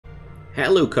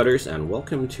Hello cutters, and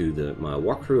welcome to my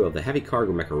walkthrough of the Heavy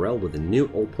Cargo Mackerel with the new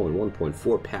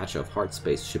 0.1.4 patch of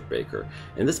Hardspace Shipbreaker.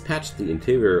 In this patch, the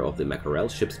interior of the Mackerel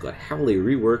ships got heavily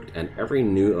reworked, and every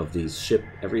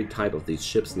type of these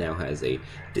ships now has a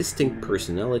distinct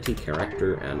personality,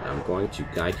 character, and I'm going to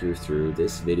guide you through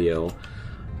this video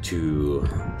to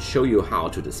show you how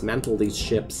to dismantle these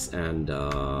ships and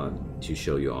to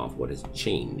show you off what has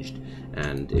changed.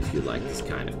 And if you like this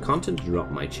kind of content,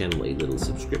 drop my channel a little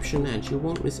subscription and you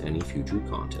won't miss any future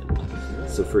content.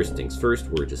 So first things first,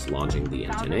 we're dislodging the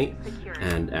antennae,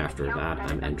 and after that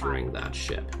I'm entering that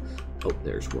ship. Oh,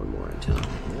 there's one more antenna.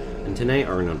 Antennae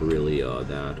are not really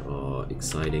that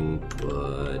exciting,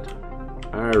 but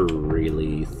I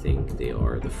really think they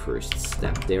are the first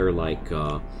step. They're like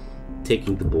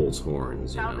taking the bull's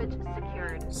horns, you know.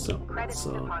 So let's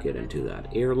get into that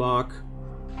airlock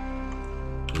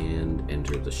and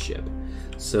enter the ship.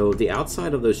 So the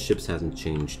outside of those ships hasn't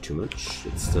changed too much.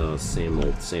 It's the same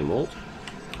old.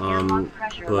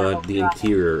 But the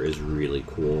interior is really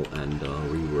cool and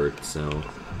reworked. So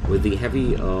with the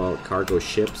heavy cargo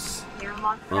ships,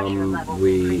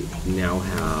 we now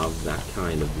have that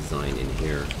kind of design in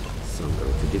here. So I'm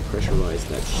going to depressurize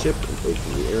that ship and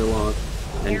open the airlock.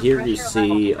 And here you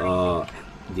see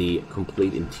the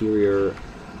complete interior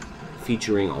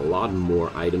featuring a lot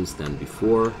more items than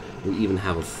before. We even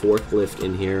have a forklift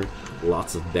in here,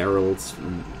 lots of barrels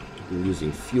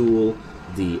using fuel.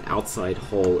 The outside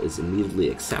hull is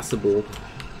immediately accessible.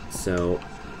 So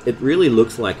it really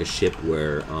looks like a ship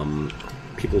where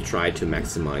people try to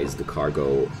maximize the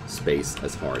cargo space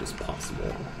as hard as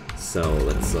possible. So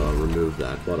let's remove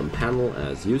that bottom panel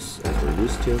as we're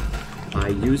used to. I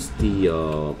used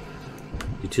the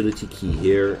utility key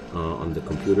here on the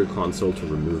computer console to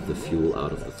remove the fuel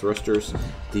out of the thrusters.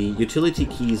 The utility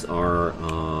keys are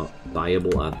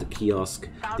buyable at the kiosk.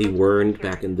 They weren't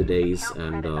back in the days,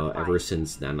 and ever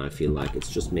since then I feel like it's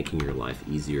just making your life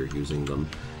easier using them.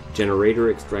 Generator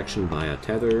extraction via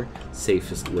tether,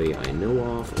 safest way I know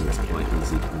of, and it's quite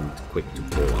easy and quick to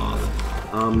pull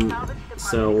off.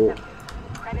 So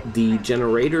the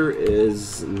generator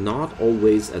is not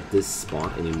always at this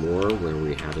spot anymore where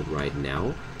we had it right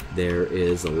now. There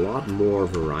is a lot more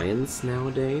variance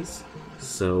nowadays.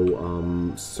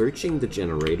 So searching the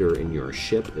generator in your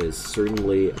ship is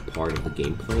certainly a part of the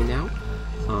gameplay now.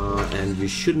 And you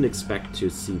shouldn't expect to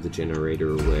see the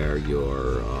generator where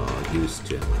you're used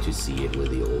to see it with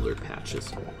the older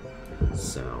patches.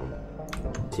 So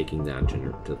taking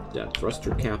that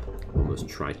thruster cap, almost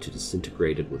tried to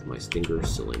disintegrate it with my stinger,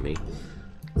 silly me.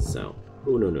 So,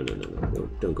 oh no,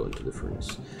 don't go into the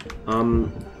furnace.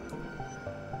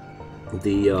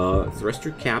 The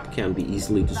thruster cap can be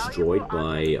easily destroyed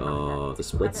by the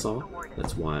split saw.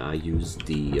 That's why I used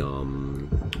the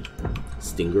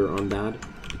stinger on that,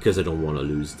 because I don't want to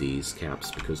lose these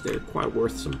caps, because they're quite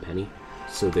worth some penny.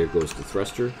 So there goes the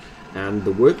thruster. And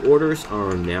the work orders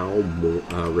are now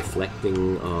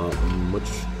reflecting much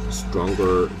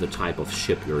stronger the type of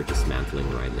ship you're dismantling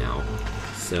right now.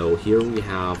 So here we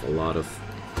have a lot of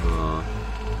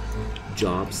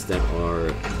jobs that are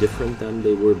different than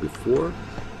they were before.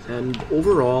 And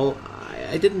overall,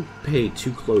 I didn't pay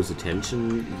too close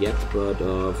attention yet, but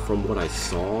from what I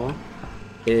saw,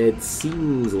 it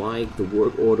seems like the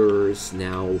work orders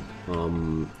now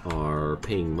are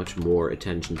paying much more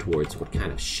attention towards what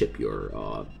kind of ship you're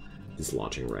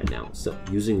dislodging right now. So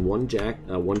using one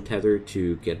tether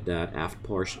to get that aft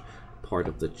part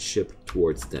of the ship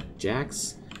towards that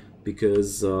jacks,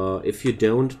 because if you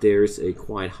don't, there's a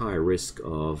quite high risk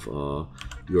of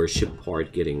your ship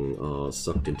part getting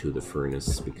sucked into the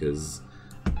furnace, because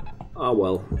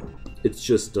well, it's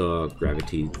just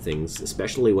gravity things,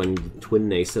 especially when twin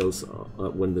nacelles,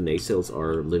 when the nacelles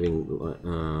are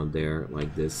living there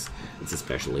like this. It's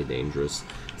especially dangerous.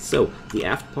 So the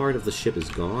aft part of the ship is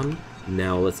gone.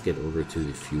 Now let's get over to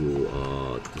the fuel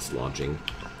dislodging.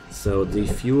 So the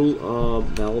fuel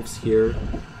valves here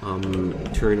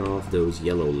turn off those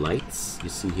yellow lights. You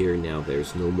see here now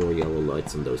there's no more yellow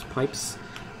lights on those pipes.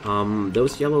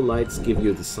 Those yellow lights give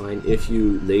you the sign, if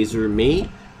you laser me,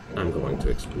 I'm going to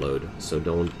explode. So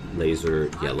don't laser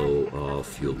yellow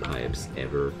fuel pipes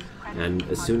ever. And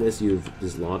as soon as you've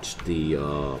dislodged the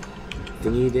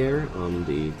thingy there on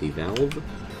the valve,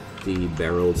 the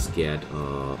barrels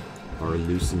are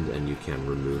loosened and you can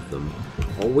remove them.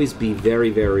 Always be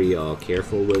very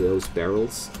careful with those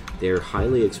barrels. They're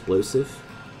highly explosive.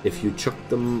 If you chuck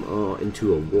them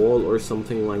into a wall or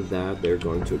something like that, they're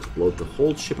going to explode the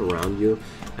whole ship around you,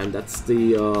 and that's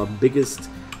the biggest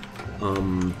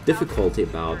difficulty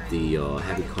about the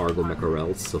Heavy Cargo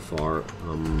Mackerels so far.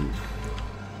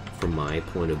 from my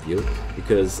point of view,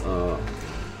 because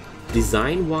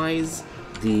design-wise,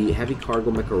 the Heavy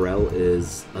Cargo Mackerel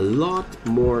is a lot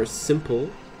more simple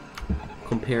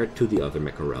compared to the other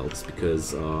Mackerels,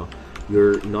 because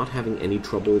you're not having any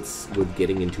troubles with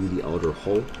getting into the outer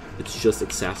hull. It's just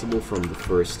accessible from the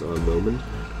first moment,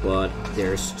 but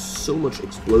there's so much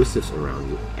explosives around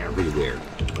you everywhere.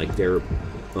 Like, there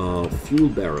are fuel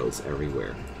barrels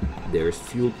everywhere. There's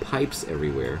fuel pipes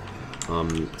everywhere.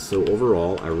 So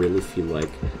overall, I really feel like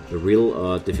the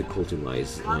real difficulty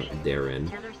lies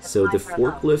therein. So the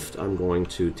forklift, I'm going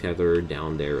to tether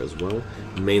down there as well,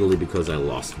 mainly because I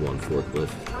lost one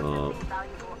forklift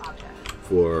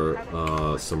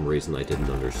for some reason I didn't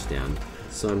understand.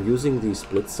 So I'm using the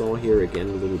split saw here again,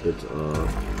 a little bit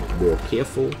more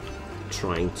careful,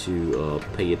 trying to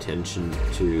pay attention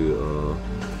to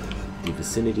the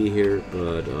vicinity here,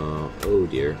 but oh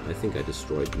dear, I think I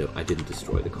destroyed, no, I didn't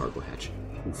destroy the cargo hatch.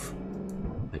 Oof.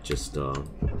 I just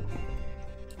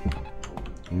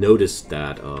noticed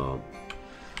that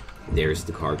there's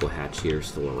the cargo hatch here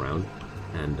still around,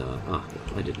 and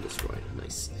I didn't destroy it.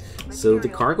 Nice. So the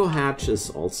cargo hatch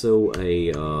is also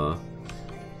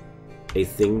a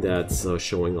thing that's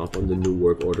showing up on the new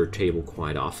work order table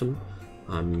quite often.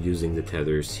 I'm using the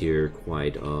tethers here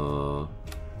quite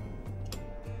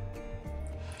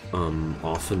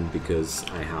often because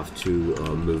I have to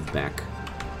move back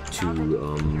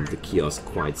to the kiosk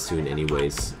quite soon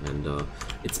anyways, and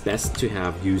it's best to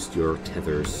have used your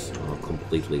tethers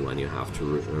completely when you have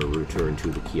to return to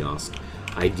the kiosk.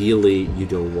 Ideally, you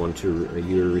don't want to,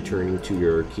 you're returning to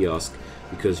your kiosk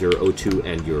because your O2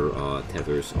 and your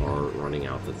tethers are running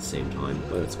out at the same time,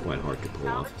 but it's quite hard to pull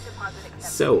off.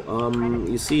 So,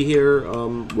 you see here,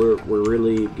 we're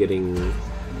really getting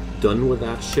done with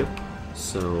that ship.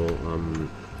 So,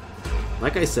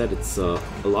 like I said, it's a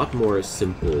lot more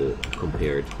simple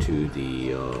compared to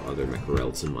the other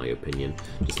Mackerels, in my opinion.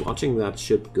 Just watching that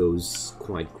ship goes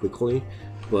quite quickly,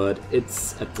 but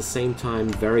it's at the same time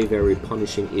very, very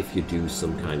punishing if you do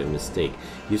some kind of mistake.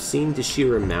 You've seen the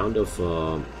sheer amount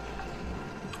of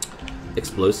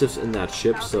explosives in that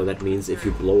ship, so that means if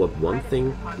you blow up one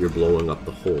thing, you're blowing up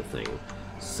the whole thing.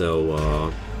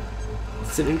 So,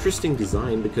 it's an interesting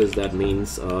design because that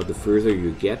means the further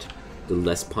you get, the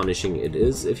less punishing it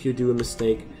is if you do a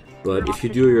mistake. But if you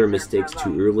do your mistakes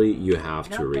too early, you have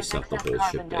to reset the whole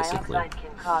ship, basically.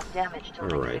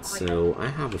 Alright, so I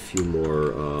have a few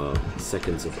more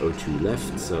seconds of O2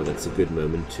 left, so that's a good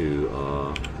moment to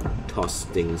toss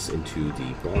things into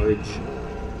the barge,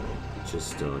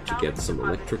 just to get some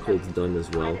electricals done as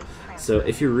well. So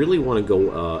if you really want to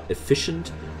go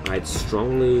efficient, I'd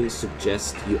strongly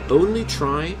suggest you only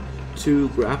try to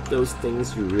grab those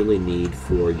things you really need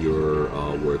for your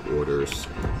work orders.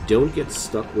 Don't get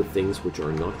stuck with things which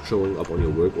are not showing up on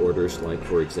your work orders, like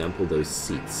for example those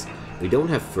seats. We don't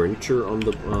have furniture on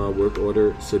the work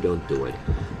order, so don't do it.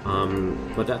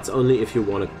 But that's only if you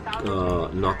want to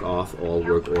knock off all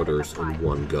work orders in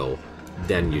one go.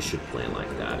 Then you should play like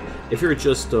that. If you're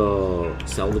just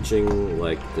salvaging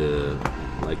like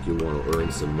you want to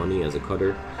earn some money as a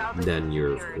cutter, then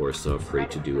you're of course free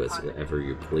to do as ever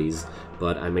you please.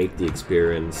 But I made the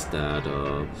experience that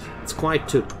it's quite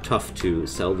tough to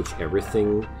salvage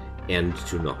everything and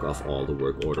to knock off all the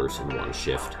work orders in one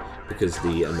shift, because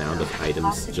the amount of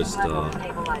items just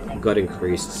got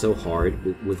increased so hard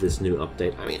with this new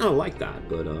update. I mean, I like that,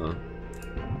 but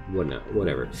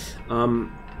whatever.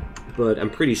 But I'm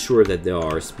pretty sure that there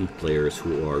are speed players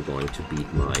who are going to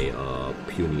beat my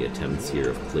puny attempts here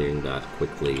of clearing that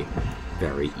quickly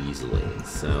very easily.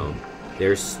 So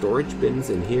there's storage bins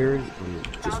in here. I'm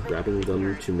just grabbing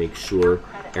them to make sure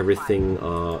everything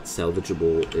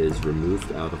salvageable is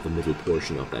removed out of the middle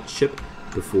portion of that ship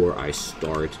before I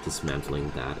start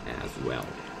dismantling that as well.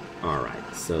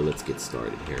 Alright, so let's get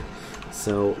started here.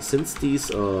 So since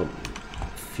these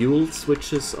fuel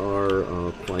switches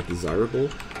are quite desirable,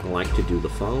 I like to do the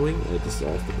following. I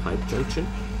dissolve the pipe junction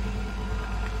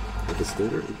with the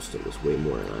stinger. Oops, there was way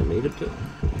more than I made it to.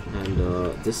 And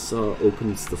this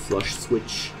opens the flush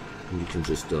switch, and you can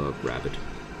just grab it.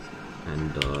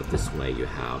 And this way you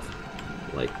have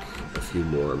like a few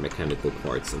more mechanical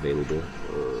parts available.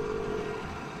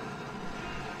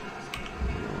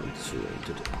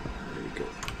 There you go.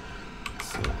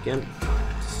 So again,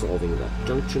 dissolving that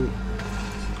junction,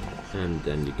 and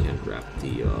then you can grab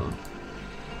the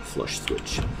flush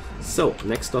switch. So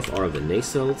next up are the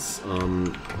nacelles.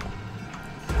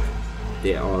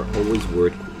 They are always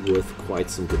worth quite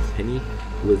some good penny.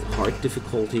 With hard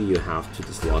difficulty you have to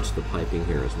dislodge the piping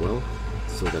here as well,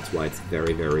 so that's why it's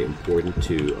very, very important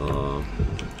to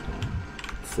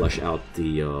flush out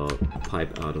the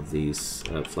pipe out of these,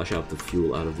 flush out the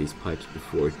fuel out of these pipes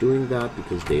before doing that,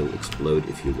 because they'll explode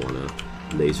if you want to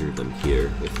laser them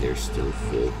here if they're still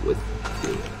full with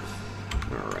fuel.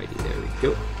 Alrighty, there we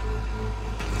go.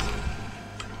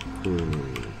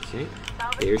 Okay,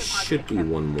 there should be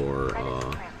one more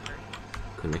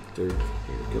connector.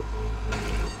 There we go.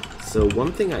 So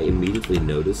one thing I immediately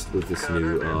noticed with this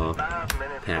new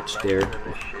patch there,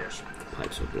 oh gosh, the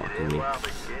pipes are blocking me,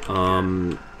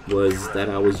 was that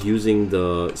I was using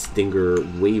the Stinger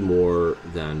way more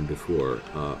than before.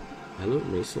 Hello,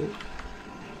 Nasal?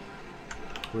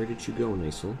 Where did you go,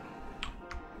 Nasal?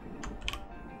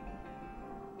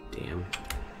 Damn.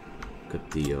 Got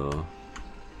the,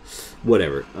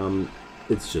 whatever.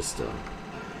 It's just,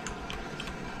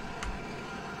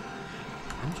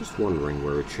 I'm just wondering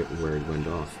where it went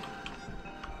off.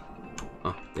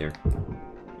 Ah, there.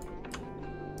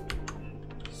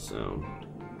 So,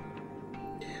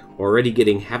 already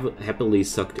getting happily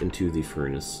sucked into the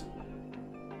furnace.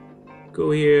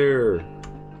 Go here.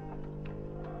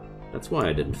 That's why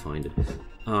I didn't find it.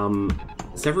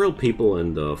 Several people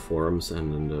in the forums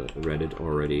and in the Reddit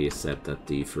already said that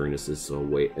the furnace is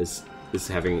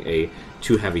having a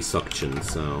too heavy suction,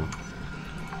 so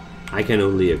I can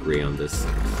only agree on this.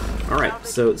 Alright,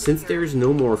 so since there's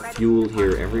no more fuel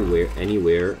here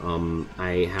anywhere,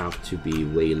 I have to be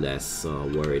way less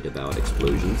worried about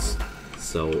explosions.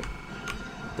 So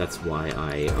that's why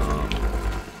I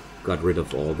got rid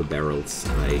of all the barrels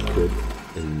I could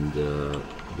in the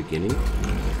beginning.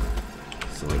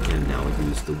 So I can now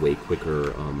use the way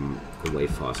quicker, the way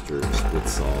faster split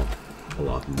saw a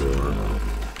lot more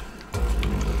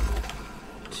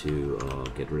to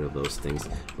get rid of those things.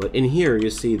 But in here, you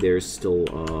see there's still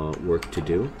work to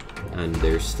do, and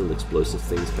there's still explosive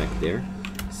things back there.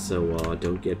 So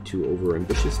don't get too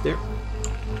over-ambitious there.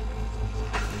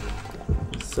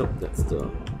 So that's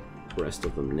the rest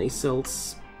of the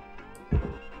nacelles.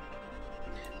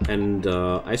 And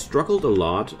I struggled a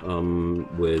lot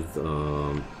with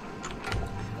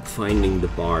finding the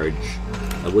barge.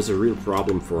 That was a real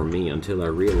problem for me until I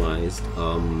realized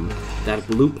that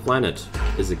blue planet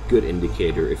is a good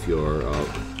indicator if you're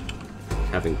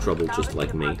having trouble just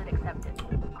like me.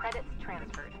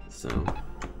 So,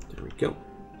 there we go.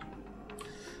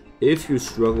 If you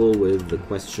struggle with the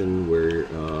question where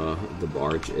the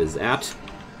barge is at,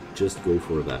 just go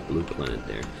for that blue planet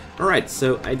there. Alright,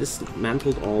 so I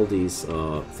dismantled all these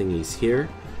thingies here.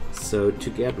 So to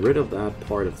get rid of that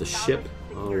part of the ship,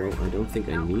 well, I don't think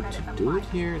I need to do it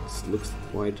here. It looks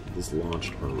quite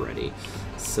dislodged already.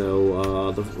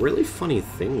 So the really funny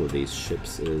thing with these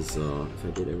ships is, if I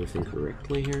did everything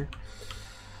correctly here,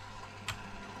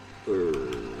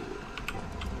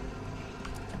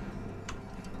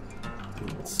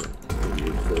 let's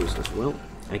remove those as well.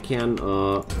 I can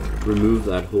remove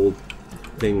that whole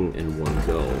thing in one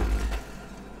go,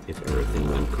 if everything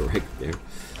went correct there.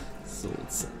 So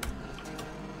let's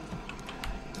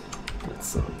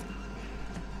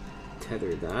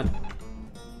tether that.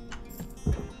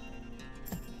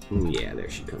 Yeah, there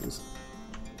she comes.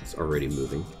 It's already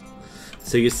moving.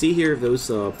 So you see here,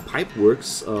 those pipe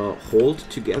works hold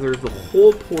together the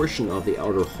whole portion of the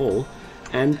outer hull.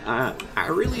 And I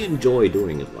really enjoy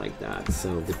doing it like that.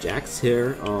 So the jacks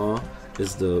here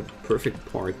is the perfect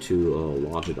part to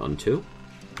lodge it onto.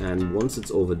 And once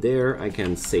it's over there, I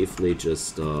can safely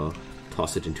just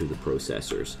toss it into the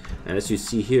processors. And as you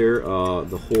see here,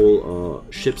 the whole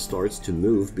ship starts to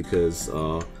move because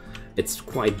it's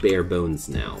quite bare bones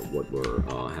now, what we're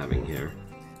having here.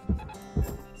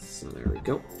 So there we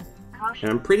go. And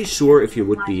I'm pretty sure if you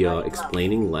would be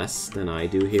explaining less than I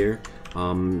do here,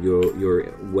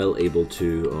 you're well able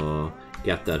to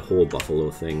get that whole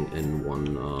buffalo thing in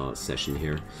one session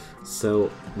here. So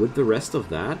with the rest of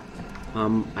that,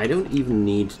 I don't even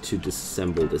need to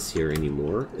disassemble this here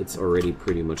anymore. It's already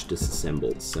pretty much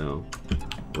disassembled, so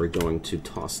we're going to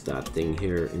toss that thing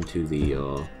here into the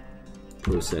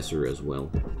processor as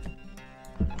well.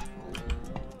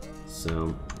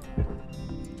 So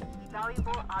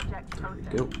there we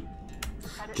go.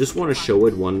 Just want to show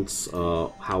it once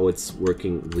how it's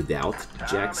working without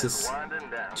jaxes,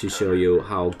 to show you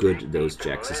how good those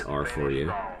jaxes are for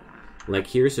you. Like,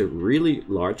 here's a really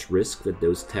large risk that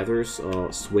those tethers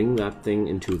swing that thing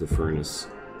into the furnace,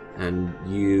 and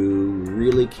you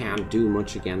really can't do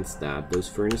much against that. Those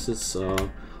furnaces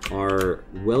are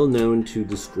well known to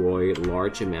destroy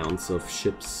large amounts of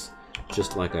ships,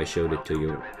 just like I showed it to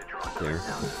you there.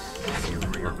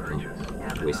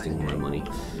 Wasting my money.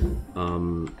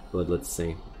 But let's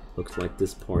see. Looks like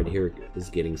this part here is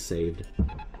getting saved.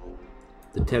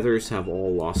 The tethers have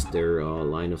all lost their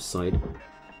line of sight.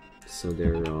 so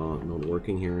they're not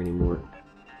working here anymore.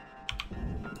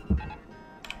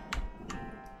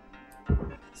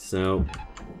 So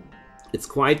it's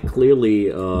quite clearly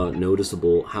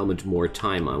noticeable how much more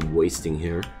time I'm wasting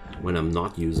here when I'm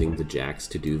not using the jacks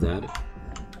to do that.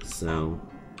 So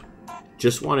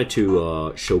just wanted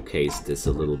to showcase this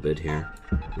a little bit here.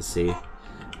 You see,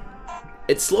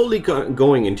 it's slowly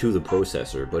going into the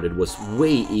processor, but it was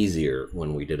way easier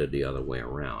when we did it the other way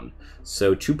around.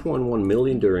 So 2.1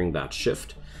 million during that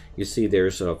shift. You see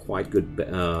there's a quite good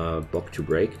buck to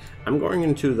break. I'm going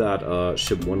into that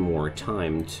ship one more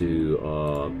time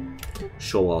to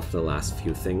show off the last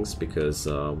few things, because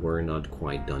we're not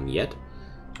quite done yet.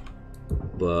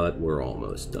 But we're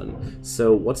almost done.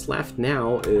 So what's left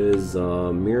now is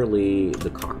merely the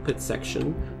cockpit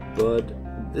section, but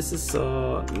this is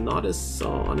not as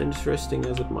uninteresting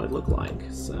as it might look like.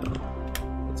 So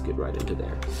let's get right into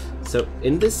there. So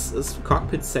in this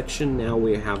cockpit section now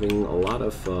we're having a lot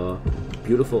of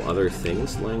beautiful other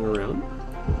things lying around.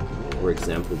 For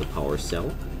example, the power cell.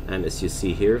 And as you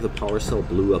see here, the power cell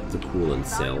blew up the coolant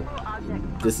cell.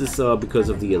 This is because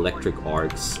of the electric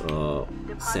arcs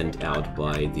sent out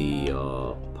by the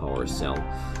power cell.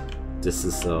 This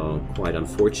is quite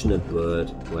unfortunate,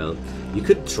 but, well, you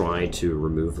could try to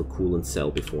remove the coolant cell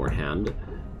beforehand,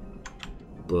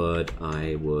 but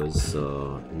I was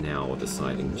now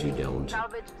deciding to don't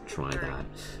try that.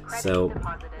 So,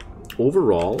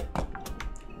 overall,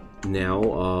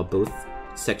 now both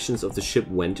sections of the ship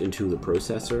went into the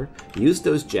processor. Use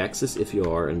those jacks if you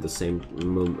are in the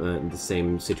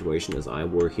same situation as I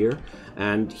were here.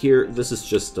 And here, this is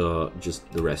just the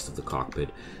rest of the cockpit.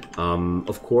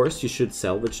 Of course, you should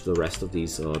salvage the rest of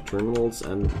these terminals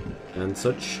and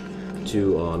such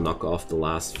to knock off the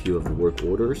last few of the work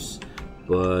orders.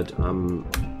 But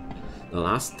the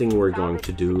last thing we're going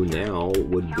to do now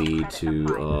would be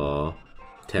to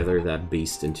tether that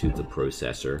beast into the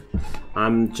processor.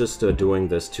 I'm just doing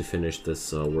this to finish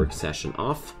this work session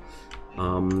off.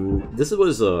 This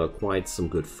was quite some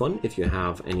good fun. If you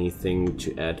have anything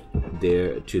to add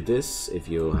there to this, if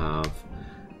you have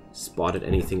spotted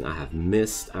anything I have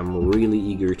missed, I'm really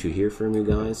eager to hear from you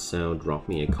guys, so drop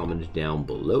me a comment down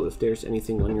below if there's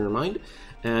anything on your mind.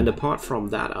 And apart from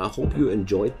that, I hope you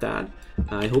enjoyed that.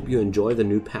 I hope you enjoy the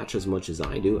new patch as much as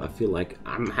I do. I feel like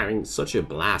I'm having such a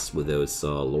blast with those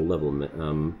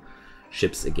low-level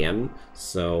ships again.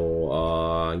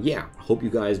 So yeah, hope you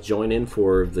guys join in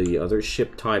for the other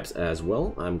ship types as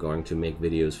well. I'm going to make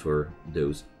videos for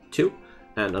those too.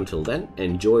 And until then,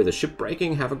 enjoy the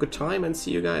shipbreaking, have a good time, and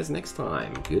see you guys next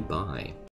time. Goodbye.